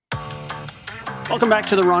Welcome back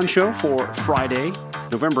to the Ron Show for Friday,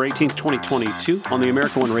 November 18th, 2022 on the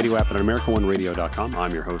America One Radio app at AmericaOneRadio.com.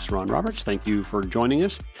 I'm your host, Ron Roberts. Thank you for joining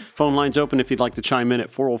us. Phone lines open if you'd like to chime in at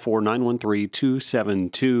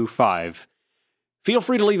 404-913-2725. Feel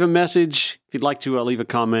free to leave a message. If you'd like to leave a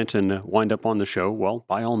comment and wind up on the show, well,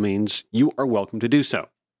 by all means, you are welcome to do so.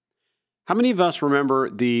 How many of us remember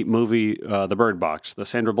the movie The Bird Box, the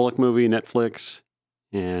Sandra Bullock movie, Netflix,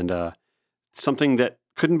 and something that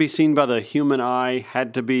couldn't be seen by the human eye,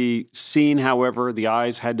 had to be seen, however, the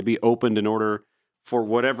eyes had to be opened in order for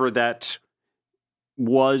whatever that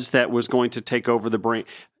was going to take over the brain.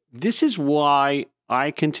 This is why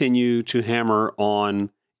I continue to hammer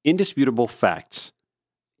on indisputable facts.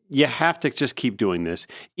 You have to just keep doing this.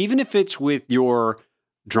 Even if it's with your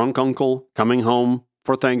drunk uncle coming home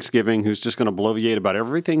for Thanksgiving who's just going to bloviate about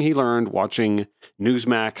everything he learned watching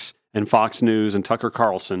Newsmax and Fox News and Tucker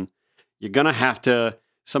Carlson, you're going to have to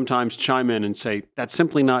sometimes chime in and say, that's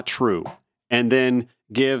simply not true. And then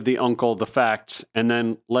give the uncle the facts and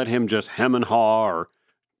then let him just hem and haw or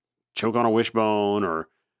choke on a wishbone or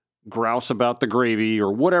grouse about the gravy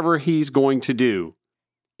or whatever he's going to do.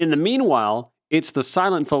 In the meanwhile, it's the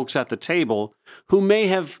silent folks at the table who may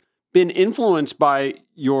have been influenced by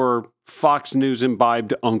your Fox News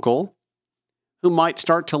imbibed uncle who might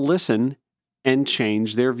start to listen and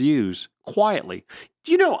change their views quietly.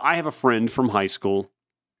 Do you know, I have a friend from high school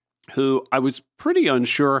who I was pretty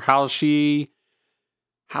unsure how she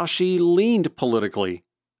leaned politically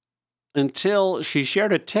until she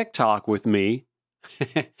shared a TikTok with me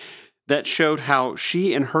that showed how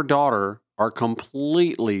she and her daughter are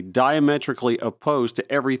completely diametrically opposed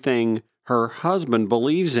to everything her husband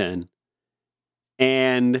believes in,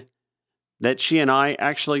 and that she and I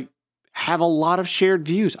actually have a lot of shared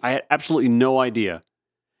views. I had absolutely no idea.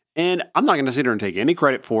 And I'm not going to sit here and take any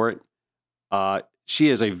credit for it. She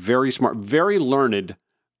is a very smart, very learned,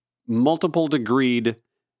 multiple degreed,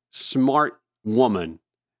 smart woman.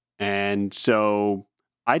 And so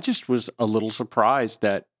I just was a little surprised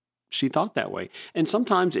that she thought that way. And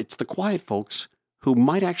sometimes it's the quiet folks who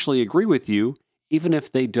might actually agree with you, even if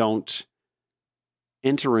they don't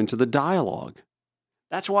enter into the dialogue.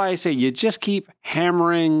 That's why I say you just keep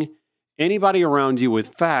hammering anybody around you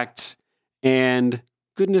with facts, and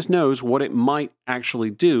goodness knows what it might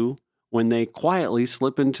actually do when they quietly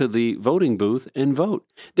slip into the voting booth and vote.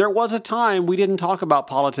 There was a time we didn't talk about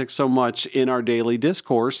politics so much in our daily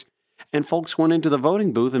discourse, and folks went into the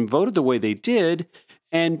voting booth and voted the way they did,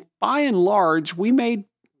 and by and large, we made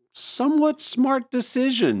somewhat smart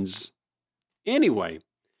decisions. Anyway,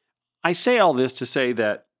 I say all this to say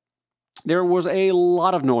that there was a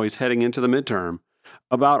lot of noise heading into the midterm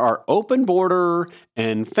about our open border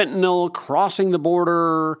and fentanyl crossing the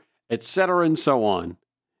border, etc., and so on.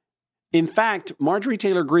 In fact, Marjorie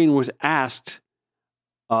Taylor Greene was asked,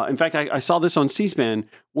 I saw this on C-SPAN,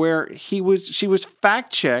 where she was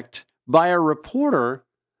fact-checked by a reporter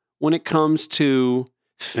when it comes to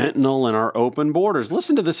fentanyl and our open borders.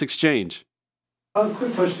 Listen to this exchange.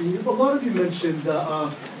 Quick question. A lot of you mentioned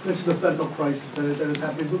the fentanyl crisis that is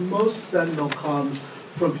happening, but most fentanyl comes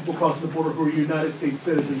from people crossing the border who are United States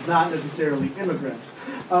citizens, not necessarily immigrants.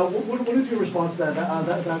 What is your response to that?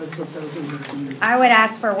 That is I would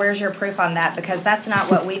ask for where's your proof on that, because that's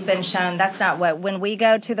not what we've been shown. That's not what, when we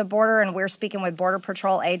go to the border and we're speaking with Border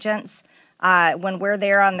Patrol agents, when we're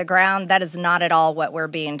there on the ground, that is not at all what we're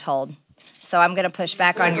being told. So I'm going to push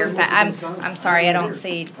back on your I'm sorry, I don't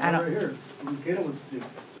see. I don't. Right here. It's from the Cato Institute.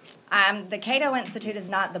 The Cato Institute is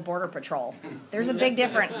not the Border Patrol. There's a big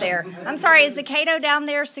difference there. I'm sorry, is the Cato down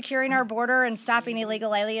there securing our border and stopping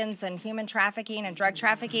illegal aliens and human trafficking and drug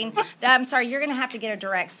trafficking? I'm sorry, you're going to have to get a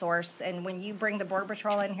direct source. And when you bring the Border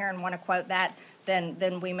Patrol in here and want to quote that,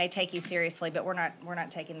 then we may take you seriously. But we're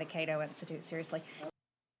not taking the Cato Institute seriously.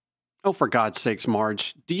 Oh, for God's sakes,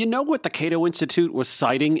 Marge, do you know what the Cato Institute was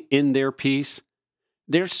citing in their piece?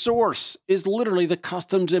 Their source is literally the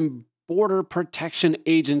Customs and Border Protection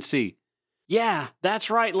Agency. Yeah, that's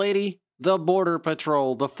right, lady. The Border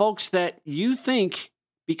Patrol. The folks that you think,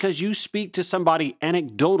 because you speak to somebody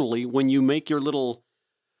anecdotally when you make your little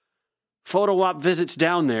photo op visits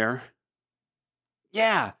down there.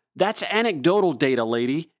 Yeah, that's anecdotal data,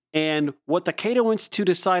 lady. And what the Cato Institute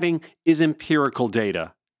is citing is empirical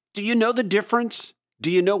data. Do you know the difference?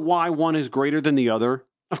 Do you know why one is greater than the other?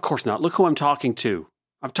 Of course not. Look who I'm talking to.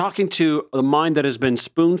 I'm talking to the mind that has been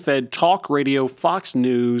spoon-fed talk radio, Fox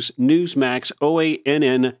News, Newsmax,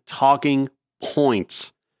 OANN, talking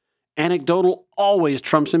points. Anecdotal always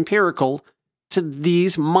trumps empirical to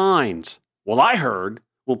these minds. Well, I heard.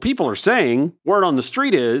 Well, people are saying. Word on the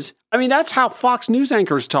street is. I mean, that's how Fox News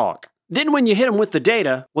anchors talk. Then when you hit them with the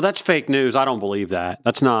data, well, that's fake news. I don't believe that.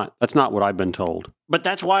 That's not what I've been told. But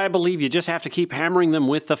that's why I believe you just have to keep hammering them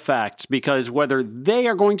with the facts, because whether they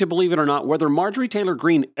are going to believe it or not, whether Marjorie Taylor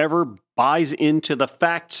Greene ever buys into the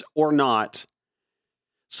facts or not,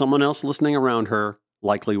 someone else listening around her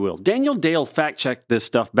likely will. Daniel Dale fact-checked this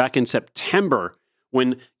stuff back in September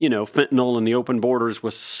when, fentanyl and the open borders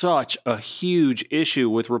was such a huge issue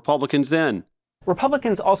with Republicans then.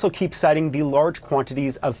 Republicans also keep citing the large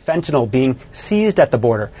quantities of fentanyl being seized at the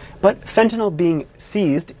border. But fentanyl being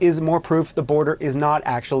seized is more proof the border is not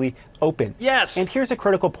actually open. Yes. And here's a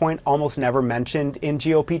critical point almost never mentioned in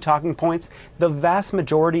GOP talking points. The vast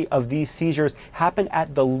majority of these seizures happen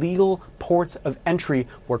at the legal ports of entry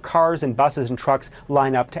where cars and buses and trucks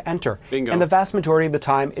line up to enter. Bingo. And the vast majority of the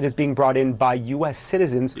time it is being brought in by U.S.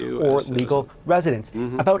 citizens or legal residents.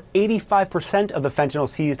 About 85% of the fentanyl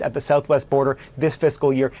seized at the southwest border this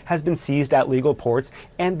fiscal year has been seized at legal ports,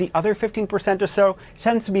 and the other 15% or so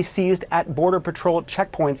tends to be seized at Border Patrol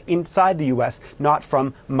checkpoints inside the U.S., not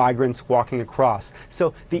from migrants walking across.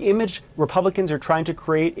 So the image Republicans are trying to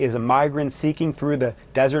create is a migrant seeking through the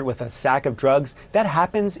desert with a sack of drugs. That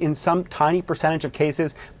happens in some tiny percentage of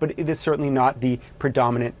cases, but it is certainly not the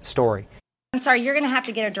predominant story. I'm sorry, you're going to have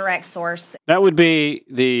to get a direct source. That would be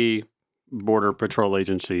the Border Patrol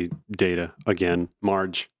Agency data again,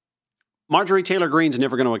 Marjorie Taylor Greene's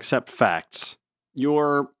never going to accept facts.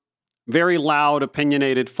 Your very loud,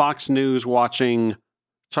 opinionated, Fox News watching,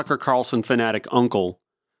 Tucker Carlson fanatic uncle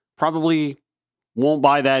probably won't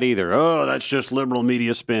buy that either. Oh, that's just liberal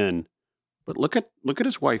media spin. But look at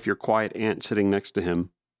his wife, your quiet aunt sitting next to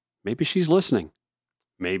him. Maybe she's listening.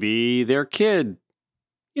 Maybe their kid,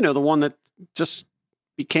 the one that just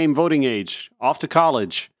became voting age, off to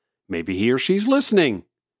college. Maybe he or she's listening.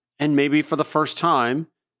 And maybe for the first time,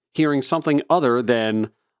 hearing something other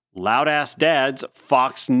than loud-ass dad's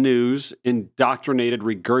Fox News indoctrinated,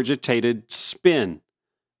 regurgitated spin.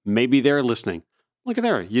 Maybe they're listening. Look at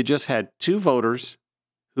there. You just had two voters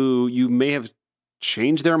who you may have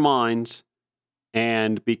changed their minds,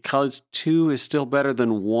 and because two is still better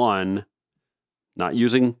than one, not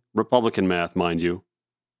using Republican math, mind you,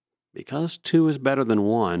 because two is better than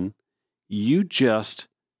one, you just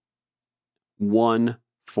won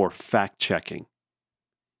for fact-checking.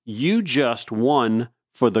 You just won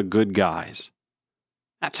for the good guys.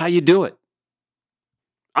 That's how you do it.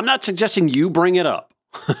 I'm not suggesting you bring it up.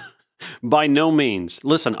 By no means.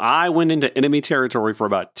 Listen, I went into enemy territory for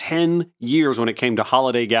about 10 years when it came to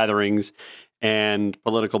holiday gatherings and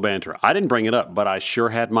political banter. I didn't bring it up, but I sure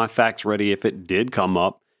had my facts ready if it did come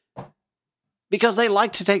up. Because they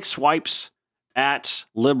like to take swipes at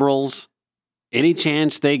liberals any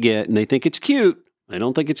chance they get, and they think it's cute. They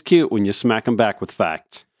don't think it's cute when you smack them back with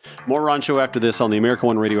facts. More Ron Show after this on the America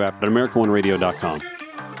One Radio app at AmericaOneRadio.com.